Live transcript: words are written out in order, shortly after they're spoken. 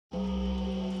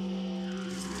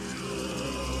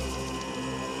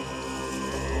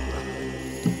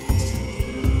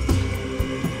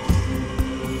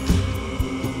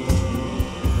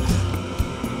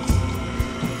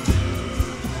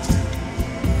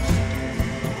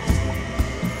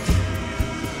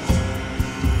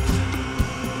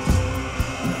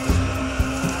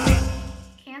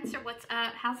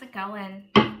how's it going?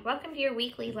 Welcome to your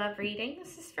weekly love reading.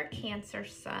 This is for Cancer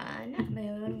Sun,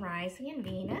 Moon, Rising, and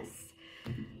Venus.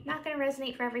 Not going to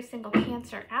resonate for every single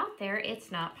Cancer out there.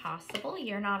 It's not possible.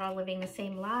 You're not all living the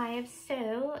same lives.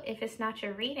 So if it's not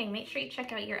your reading, make sure you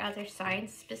check out your other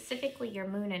signs, specifically your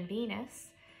Moon and Venus,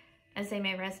 as they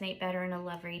may resonate better in a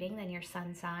love reading than your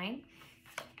Sun sign.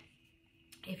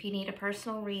 If you need a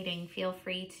personal reading, feel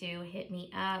free to hit me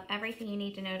up. Everything you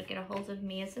need to know to get a hold of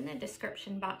me is in the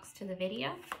description box to the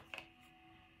video.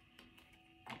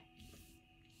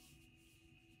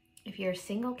 If you're a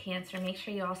single Cancer, make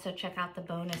sure you also check out the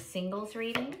bonus singles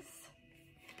readings.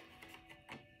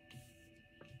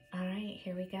 All right,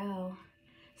 here we go.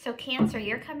 So Cancer,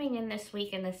 you're coming in this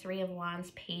week in the Three of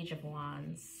Wands, Page of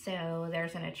Wands. So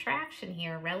there's an attraction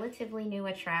here, relatively new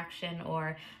attraction,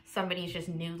 or somebody's just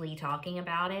newly talking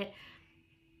about it.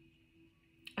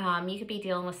 You could be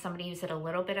dealing with somebody who's at a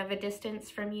little bit of a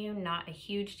distance from you, not a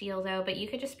huge deal though, but you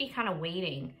could just be kind of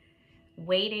waiting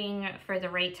for the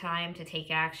right time to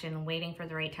take action, waiting for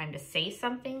the right time to say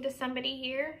something to somebody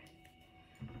here.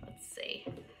 Let's see.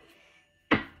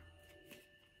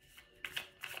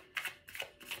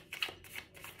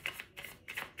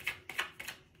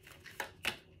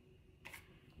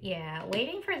 Yeah,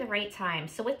 waiting for the right time.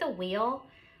 So with the wheel,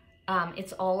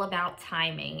 it's all about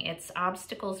timing. It's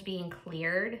obstacles being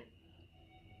cleared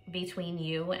between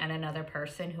you and another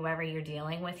person, whoever you're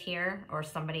dealing with here, or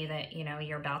somebody that, you know,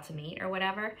 you're about to meet or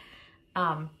whatever.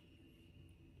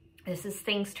 This is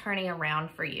things turning around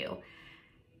for you.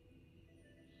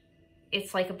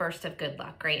 It's like a burst of good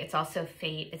luck, right? It's also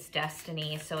fate, it's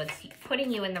destiny. So it's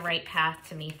putting you in the right path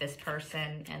to meet this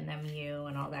person and them you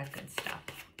and all that good stuff.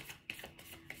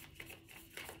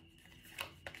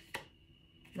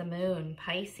 The Moon,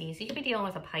 Pisces. You could be dealing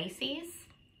with a Pisces,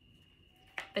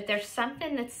 but there's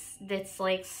something that's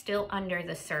like still under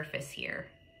the surface here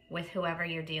with whoever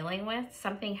you're dealing with.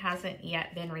 Something hasn't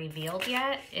yet been revealed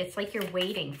yet. It's like you're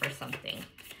waiting for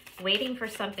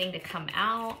something to come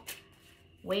out,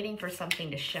 waiting for something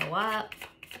to show up.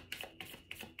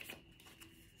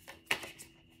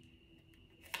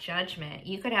 Judgment.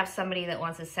 You could have somebody that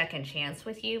wants a second chance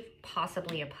with you,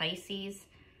 possibly a Pisces,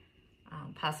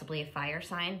 possibly a fire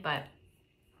sign, but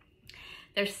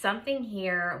there's something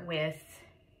here with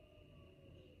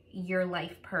your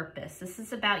life purpose. This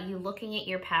is about you looking at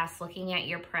your past, looking at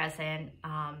your present,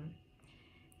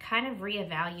 kind of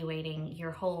reevaluating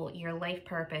your life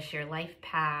purpose, your life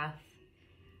path,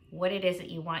 what it is that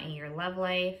you want in your love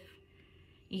life.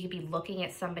 You could be looking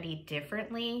at somebody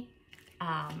differently,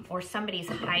 or somebody's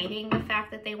hiding the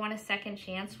fact that they want a second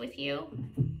chance with you.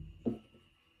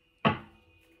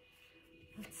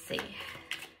 Let's see.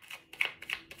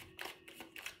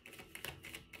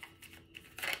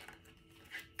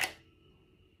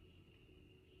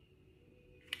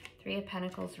 Three of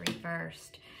Pentacles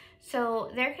reversed.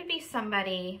 So there could be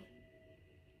somebody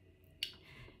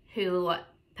who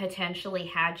potentially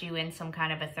had you in some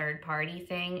kind of a third party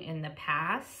thing in the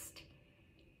past,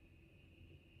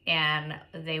 and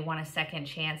they want a second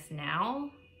chance now.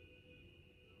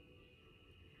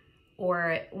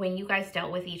 Or when you guys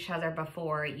dealt with each other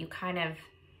before,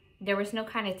 there was no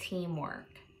kind of teamwork,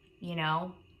 you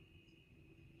know?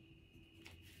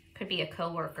 Could be a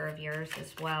coworker of yours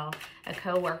as well. A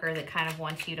coworker that kind of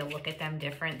wants you to look at them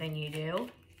different than you do.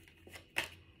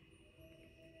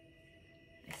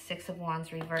 Six of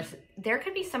Wands reversed. There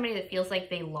could be somebody that feels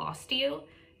like they lost you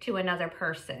to another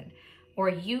person. Or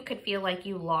you could feel like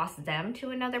you lost them to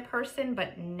another person,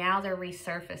 but now they're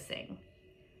resurfacing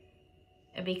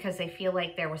because they feel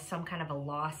like there was some kind of a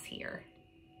loss here.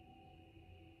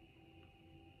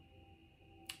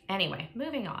 Anyway,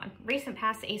 moving on. Recent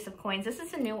past, Ace of Coins. This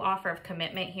is a new offer of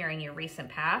commitment here in your recent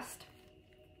past.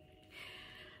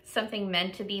 Something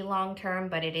meant to be long-term,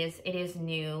 but it is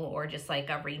new, or just like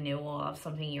a renewal of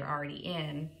something you're already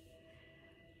in.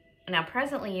 Now,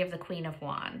 presently, you have the Queen of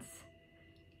Wands.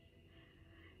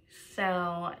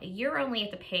 So you're only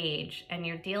at the Page, and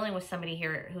you're dealing with somebody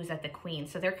here who's at the Queen.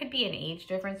 So there could be an age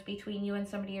difference between you and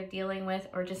somebody you're dealing with,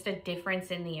 or just a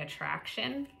difference in the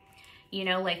attraction. You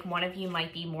know, like one of you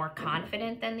might be more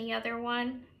confident than the other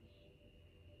one.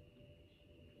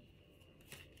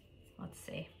 Let's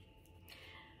see.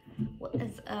 What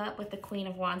is up with the Queen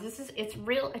of Wands? It's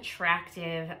real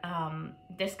attractive.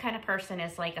 This kind of person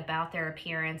is like about their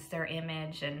appearance, their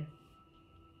image, and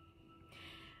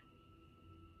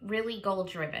really goal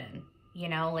driven. You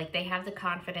know, like they have the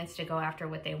confidence to go after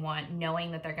what they want,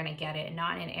 knowing that they're going to get it,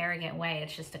 not in an arrogant way.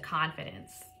 It's just a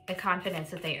confidence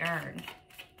that they earn.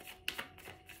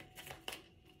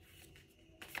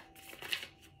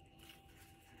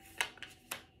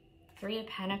 Three of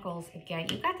Pentacles again.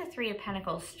 You got the Three of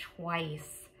Pentacles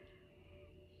twice.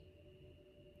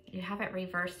 You have it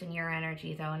reversed in your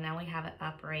energy though, and now we have it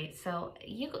upright. So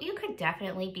you could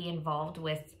definitely be involved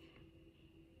with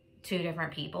two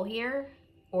different people here,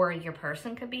 or your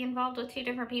person could be involved with two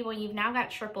different people. You've now got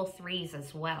triple threes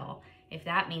as well, if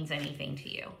that means anything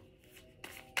to you.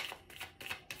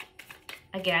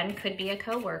 Again, could be a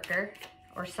coworker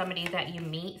or somebody that you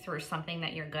meet through something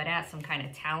that you're good at, some kind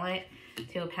of talent.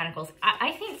 Two of Pentacles.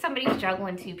 I think somebody's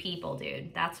juggling two people,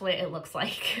 dude. That's what it looks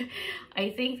like. I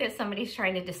think that somebody's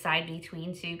trying to decide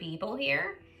between two people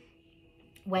here,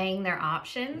 weighing their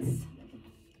options.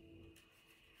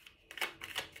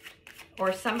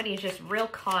 Or somebody's just real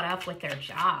caught up with their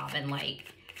job and like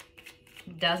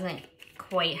doesn't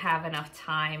quite have enough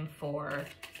time for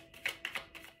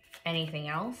anything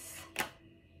else.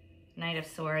 Knight of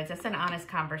Swords. That's an honest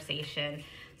conversation.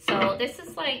 So this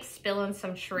is like spilling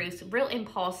some truth real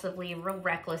impulsively, real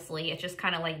recklessly. It's just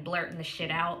kind of like blurting the shit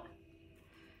out.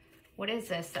 What is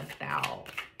this about?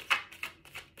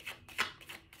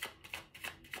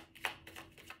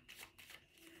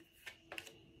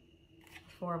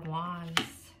 Four of Wands.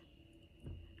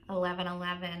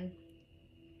 11-11.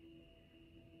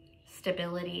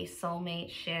 Stability,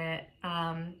 soulmate shit.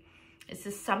 This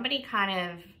is somebody kind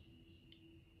of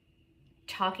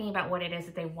talking about what it is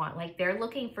that they want. Like they're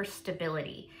looking for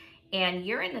stability, and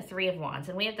you're in the Three of Wands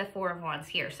and we have the Four of Wands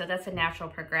here. So that's a natural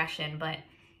progression, but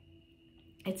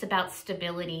it's about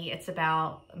stability. It's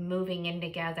about moving in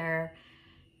together,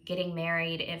 getting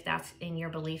married, if that's in your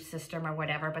belief system or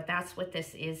whatever, but that's what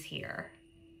this is here.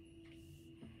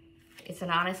 It's an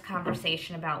honest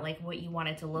conversation about like what you want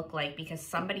it to look like, because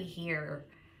somebody here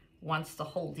wants the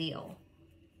whole deal.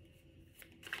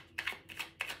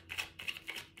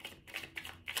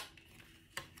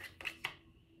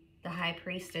 The High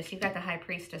Priestess. You got the High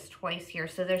Priestess twice here.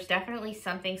 So there's definitely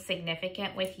something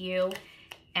significant with you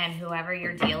and whoever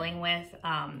you're dealing with.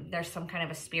 There's some kind of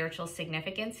a spiritual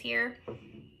significance here,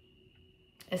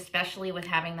 especially with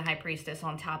having the High Priestess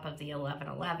on top of the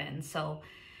 11-11. So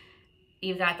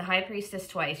you've got the High Priestess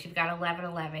twice. You've got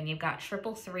 11-11. You've got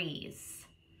triple threes.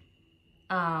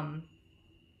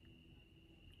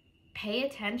 Pay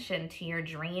attention to your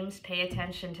dreams. Pay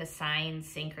attention to signs,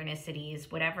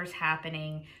 synchronicities, whatever's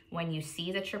happening. When you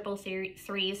see the triple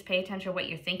threes, pay attention to what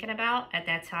you're thinking about at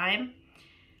that time.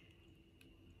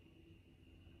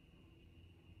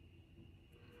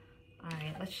 All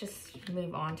right, let's just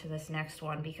move on to this next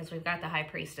one because we've got the High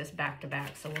Priestess back to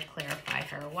back, so we'll clarify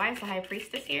her. Why is the High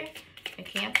Priestess here? A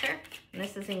Cancer. And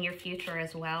this is in your future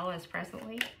as well as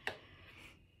presently.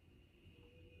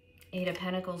 Eight of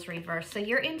Pentacles reversed. So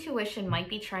your intuition might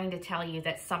be trying to tell you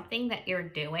that something that you're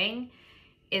doing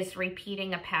is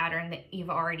repeating a pattern that you've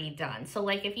already done. So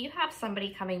like if you have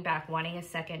somebody coming back wanting a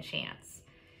second chance,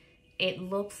 it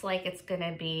looks like it's going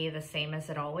to be the same as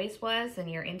it always was, and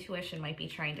your intuition might be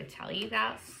trying to tell you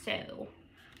that. So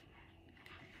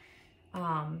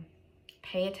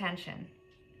pay attention.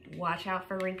 Watch out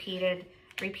for repeated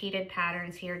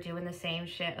patterns here, doing the same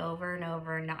shit over and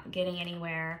over, not getting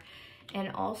anywhere. And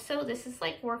also, this is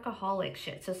like workaholic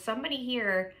shit. So somebody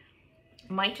here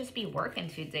might just be working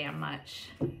too damn much.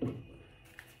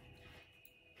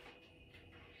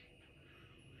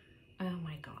 Oh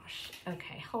my gosh.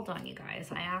 Okay, hold on, you guys.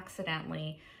 I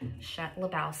accidentally shut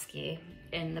Lebowski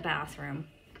in the bathroom.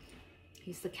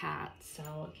 He's the cat,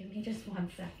 so give me just 1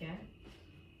 second.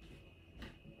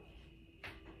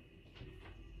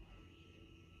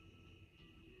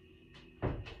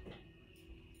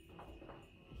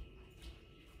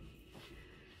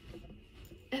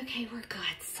 Okay, we're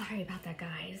good. Sorry about that,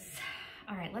 guys.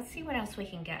 All right, let's see what else we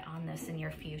can get on this in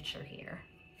your future here.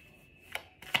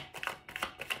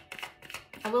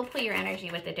 I will pull your energy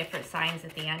with the different signs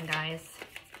at the end, guys.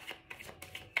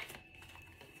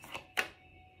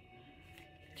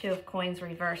 Two of Coins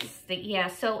reversed. Yeah,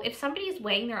 so if somebody's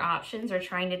weighing their options or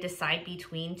trying to decide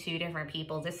between two different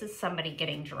people, this is somebody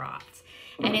getting dropped.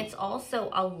 And it's also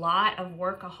a lot of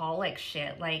workaholic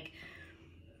shit. Like,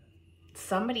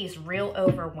 somebody's real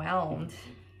overwhelmed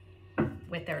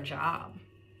with their job.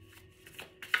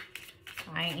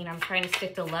 I'm trying to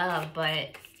stick to love,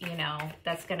 but,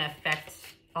 that's going to affect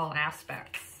all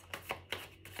aspects.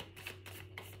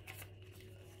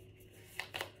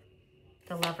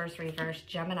 The Lovers reversed.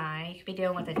 Gemini. You could be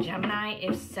dealing with a Gemini.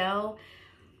 If so,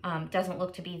 doesn't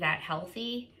look to be that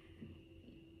healthy.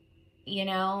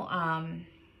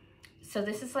 So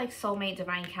this is like soulmate,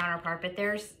 divine counterpart, but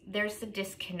there's a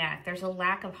disconnect. There's a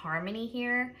lack of harmony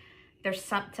here. There's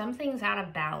something's out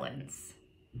of balance.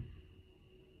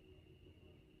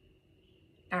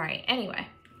 All right, anyway.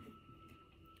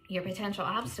 Your potential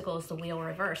obstacle is the wheel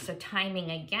reverse. So timing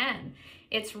again,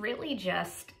 it's really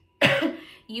just,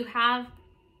 you have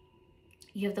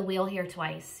the wheel here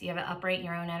twice. You have it upright in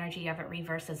your own energy. You have it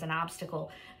reversed as an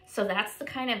obstacle. So that's the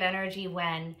kind of energy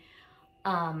when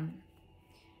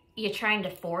you're trying to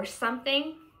force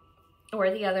something, or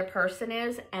the other person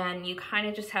is, and you kind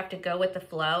of just have to go with the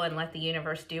flow and let the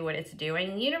universe do what it's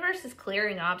doing. The universe is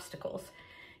clearing obstacles,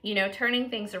 you know, turning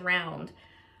things around.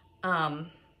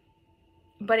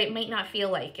 But it might not feel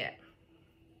like it.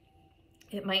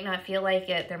 It might not feel like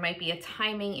it. There might be a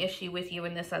timing issue with you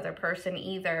and this other person,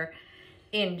 either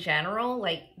in general,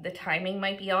 like the timing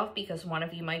might be off because one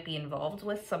of you might be involved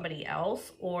with somebody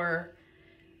else, or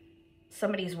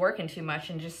somebody's working too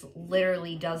much and just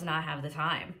literally does not have the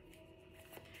time.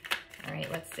 All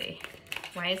right, let's see.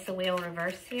 Why is the wheel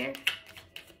reversed here?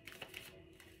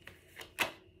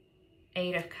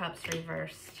 8 of Cups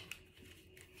reversed.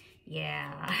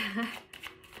 Yeah.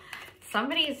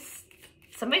 Somebody's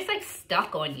like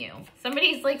stuck on you.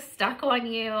 Somebody's like stuck on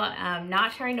you,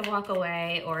 not trying to walk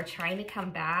away or trying to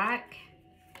come back.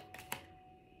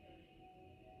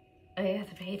 Oh yeah,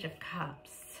 the Page of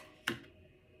Cups.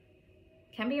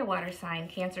 Can be a water sign,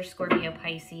 Cancer, Scorpio,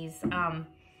 Pisces.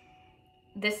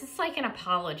 This is like an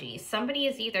apology. Somebody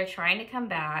is either trying to come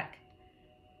back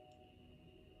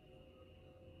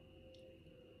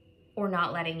or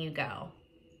not letting you go.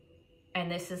 And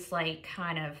this is like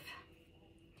kind of,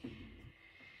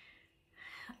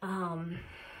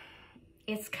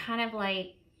 it's kind of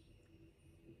like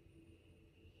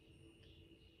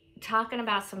talking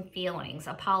about some feelings,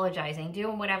 apologizing,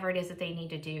 doing whatever it is that they need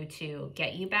to do to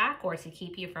get you back or to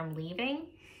keep you from leaving.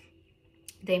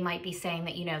 They might be saying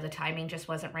that, you know, the timing just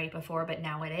wasn't right before, but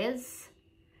now it is.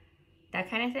 That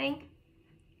kind of thing.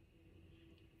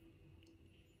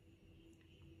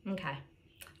 Okay.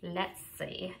 Let's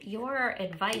see. Your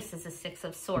advice is a 6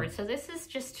 of Swords. So this is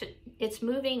just, it's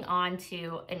moving on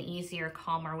to an easier,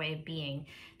 calmer way of being.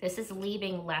 This is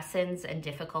leaving lessons and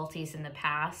difficulties in the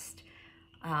past.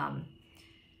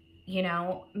 You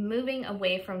know, moving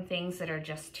away from things that are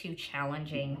just too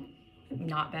challenging,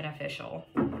 not beneficial.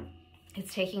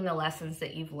 It's taking the lessons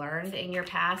that you've learned in your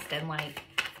past and like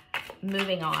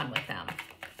moving on with them.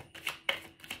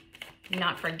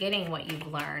 Not forgetting what you've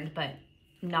learned, but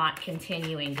not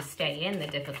continuing to stay in the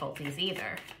difficulties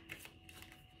either.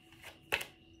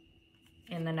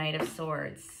 And the Knight of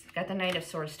Swords. Got the Knight of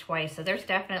Swords twice, so there's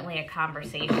definitely a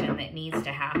conversation that needs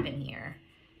to happen here.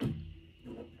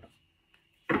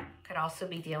 Could also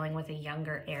be dealing with a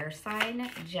younger air sign,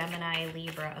 Gemini,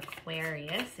 Libra,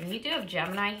 Aquarius. And you do have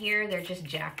Gemini here, they're just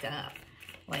jacked up.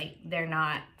 Like, they're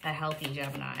not a healthy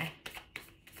Gemini.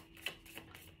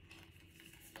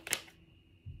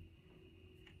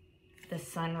 The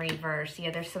Sun reverse.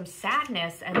 Yeah, there's some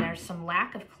sadness and there's some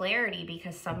lack of clarity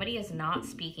because somebody is not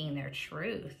speaking their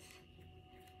truth.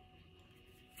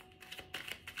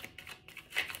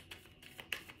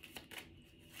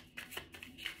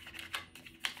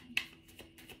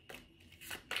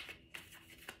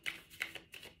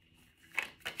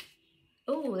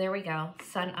 Oh, there we go.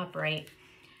 Sun upright.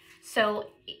 So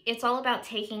it's all about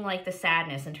taking like the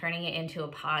sadness and turning it into a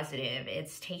positive.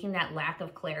 It's taking that lack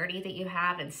of clarity that you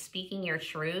have and speaking your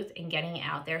truth and getting it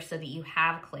out there so that you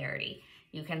have clarity.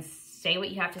 You can say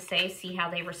what you have to say, see how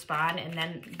they respond,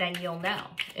 and then you'll know.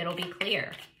 It'll be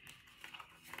clear.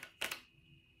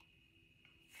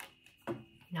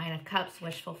 9 of Cups,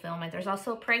 wish fulfillment. There's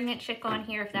also a pregnant chick on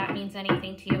here if that means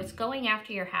anything to you. It's going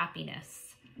after your happiness.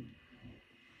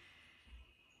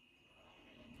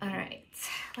 All right,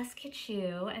 let's get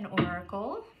you an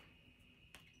oracle.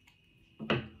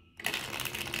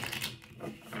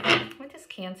 What does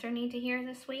Cancer need to hear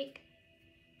this week?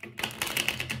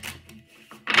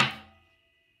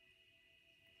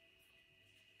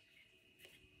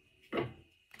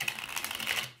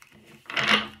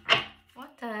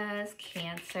 What does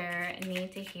Cancer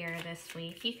need to hear this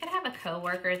week? You could have a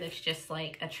coworker that's just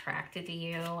like attracted to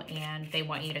you and they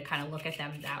want you to kind of look at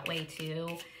them that way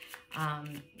too.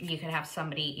 You could have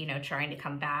somebody, you know, trying to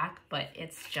come back, but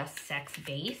it's just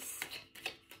sex-based.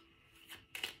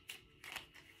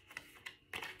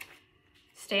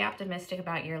 Stay optimistic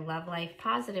about your love life.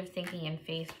 Positive thinking and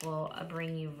faith will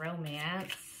bring you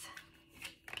romance.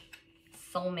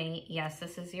 Soulmate. Yes,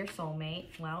 this is your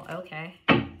soulmate. Well, okay.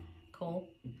 Cool.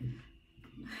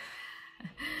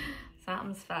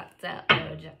 Something's fucked up.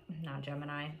 Oh, not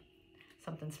Gemini.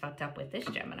 Something's fucked up with this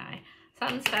Gemini.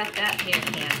 Something's fucked up here,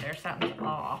 Cancer. Something's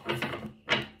off.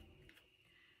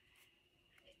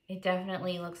 It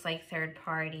definitely looks like third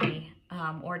party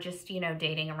or just, you know,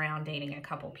 dating around, dating a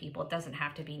couple people. It doesn't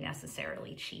have to be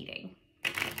necessarily cheating.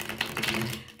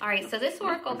 All right, so this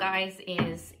oracle, guys,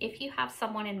 is if you have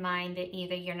someone in mind that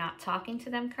either you're not talking to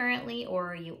them currently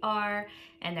or you are,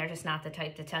 and they're just not the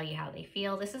type to tell you how they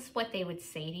feel, this is what they would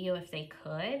say to you if they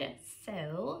could.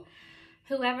 So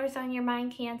whoever's on your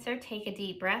mind, Cancer, take a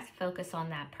deep breath, focus on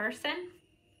that person.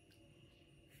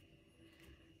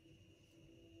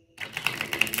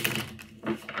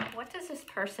 What does this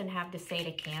person have to say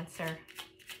to Cancer?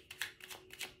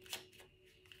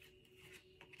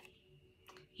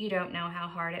 You don't know how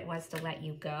hard it was to let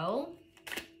you go.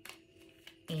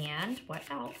 And what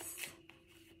else?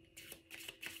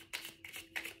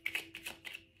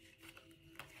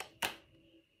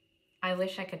 I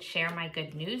wish I could share my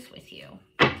good news with you.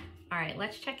 All right,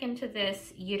 let's check into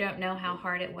this. You don't know how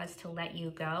hard it was to let you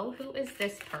go. Who is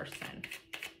this person?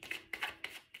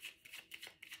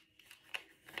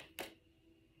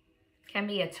 Can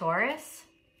be a Taurus,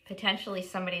 potentially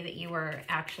somebody that you were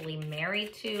actually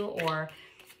married to, or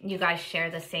you guys share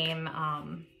the same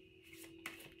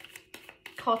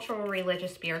cultural,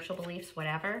 religious, spiritual beliefs,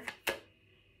 whatever.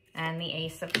 And the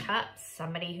Ace of Cups,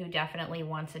 somebody who definitely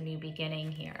wants a new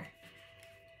beginning here.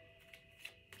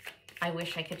 I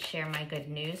wish I could share my good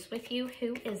news with you.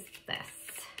 Who is this?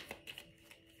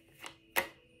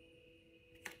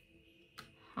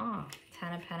 Huh,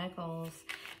 Ten of Pentacles.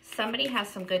 Somebody has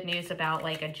some good news about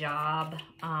like a job,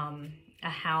 a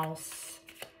house,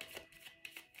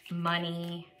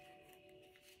 money,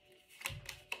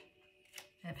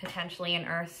 and potentially an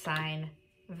earth sign,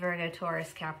 Virgo,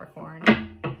 Taurus,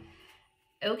 Capricorn.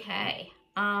 Okay,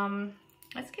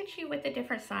 let's get you with the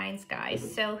different signs,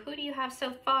 guys. So who do you have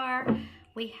so far?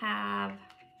 We have,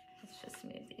 let's just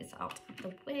move these out of the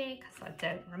way because I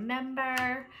don't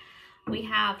remember. We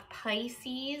have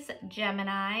Pisces,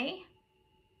 Gemini.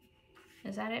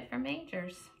 Is that it for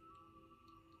majors?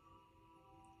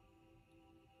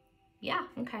 Yeah,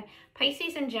 okay.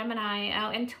 Pisces and Gemini,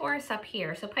 oh, and Taurus up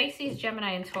here. So Pisces,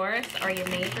 Gemini, and Taurus are your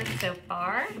majors so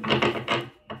far.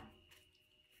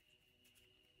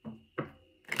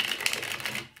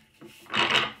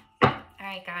 All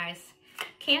right, guys.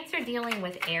 Cancer dealing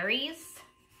with Aries.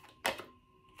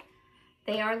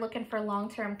 They are looking for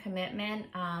long-term commitment.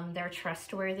 They're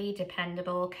trustworthy,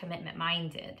 dependable,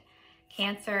 commitment-minded.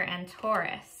 Cancer and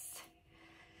Taurus.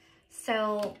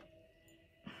 So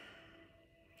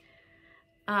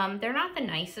they're not the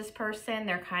nicest person.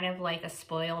 They're kind of like a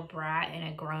spoiled brat in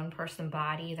a grown person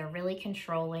body. They're really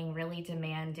controlling, really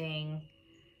demanding,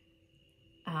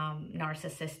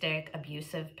 narcissistic,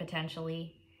 abusive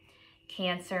potentially.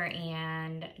 Cancer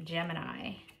and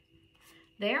Gemini.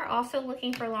 They're also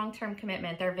looking for long-term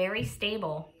commitment. They're very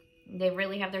stable. They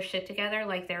really have their shit together,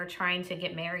 like they're trying to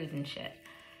get married and shit.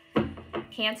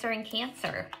 Cancer and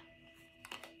Cancer.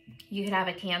 You could have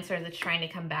a Cancer that's trying to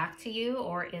come back to you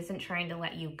or isn't trying to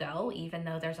let you go, even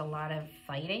though there's a lot of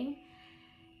fighting.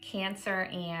 Cancer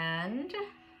and,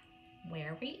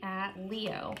 where are we at?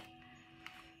 Leo.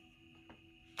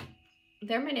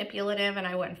 They're manipulative and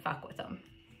I wouldn't fuck with them.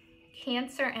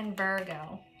 Cancer and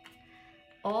Virgo.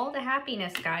 All the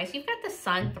happiness, guys. You've got the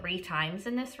sun 3 times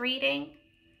in this reading.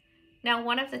 Now,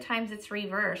 one of the times it's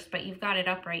reversed, but you've got it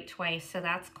upright twice, so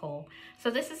that's cool.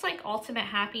 So this is like ultimate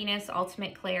happiness,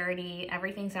 ultimate clarity.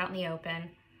 Everything's out in the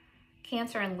open.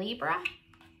 Cancer and Libra.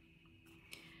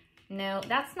 No,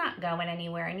 that's not going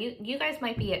anywhere. And you guys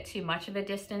might be at too much of a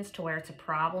distance to where it's a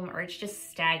problem, or it's just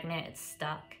stagnant, it's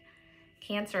stuck.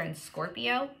 Cancer and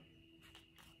Scorpio.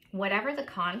 Whatever the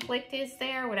conflict is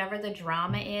there, whatever the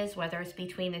drama is, whether it's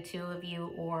between the two of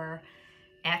you or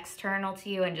external to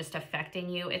you and just affecting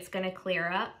you, it's going to clear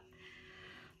up.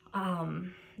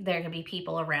 There could be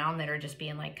people around that are just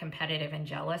being like competitive and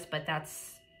jealous, but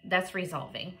that's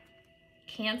resolving.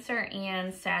 Cancer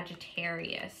and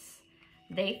Sagittarius.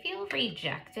 They feel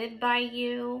rejected by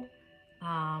you.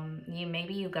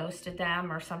 Maybe you ghosted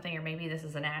them or something, or maybe this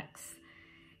is an ex.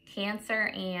 Cancer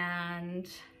and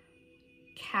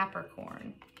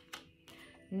Capricorn.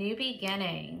 New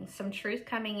beginning, some truth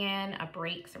coming in, a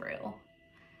breakthrough.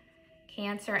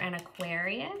 Cancer and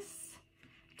Aquarius.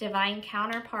 Divine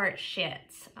counterpart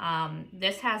shits.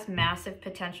 This has massive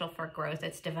potential for growth.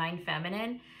 It's divine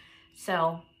feminine.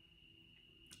 So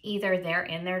either they're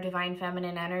in their divine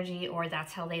feminine energy or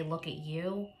that's how they look at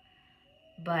you.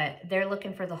 But they're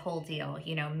looking for the whole deal.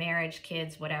 You know, marriage,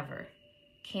 kids, whatever.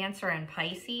 Cancer and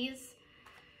Pisces.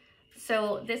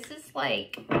 So this is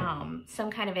like some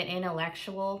kind of an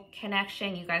intellectual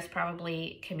connection. You guys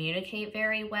probably communicate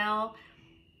very well.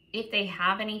 If they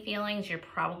have any feelings, you're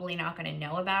probably not going to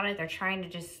know about it. They're trying to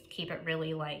just keep it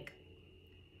really like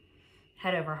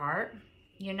head over heart,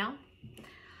 you know?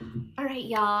 All right,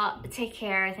 y'all. Take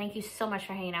care. Thank you so much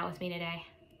for hanging out with me today.